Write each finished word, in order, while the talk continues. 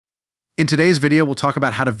In today's video, we'll talk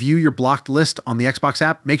about how to view your blocked list on the Xbox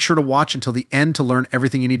app. Make sure to watch until the end to learn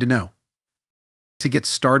everything you need to know. To get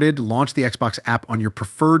started, launch the Xbox app on your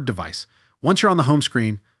preferred device. Once you're on the home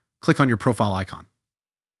screen, click on your profile icon.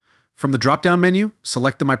 From the drop-down menu,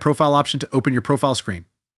 select the My Profile option to open your profile screen.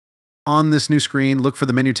 On this new screen, look for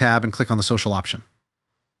the menu tab and click on the Social option.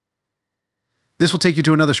 This will take you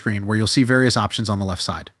to another screen where you'll see various options on the left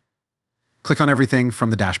side. Click on everything from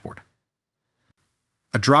the dashboard.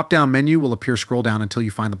 A drop-down menu will appear. Scroll down until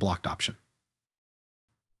you find the blocked option.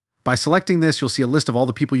 By selecting this, you'll see a list of all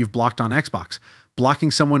the people you've blocked on Xbox.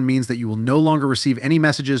 Blocking someone means that you will no longer receive any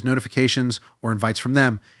messages, notifications, or invites from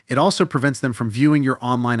them. It also prevents them from viewing your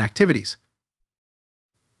online activities.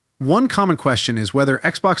 One common question is whether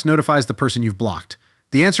Xbox notifies the person you've blocked.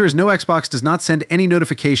 The answer is no. Xbox does not send any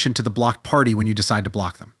notification to the blocked party when you decide to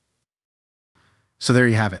block them. So there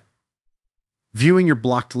you have it. Viewing your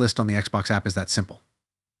blocked list on the Xbox app is that simple.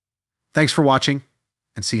 Thanks for watching,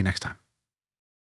 and see you next time.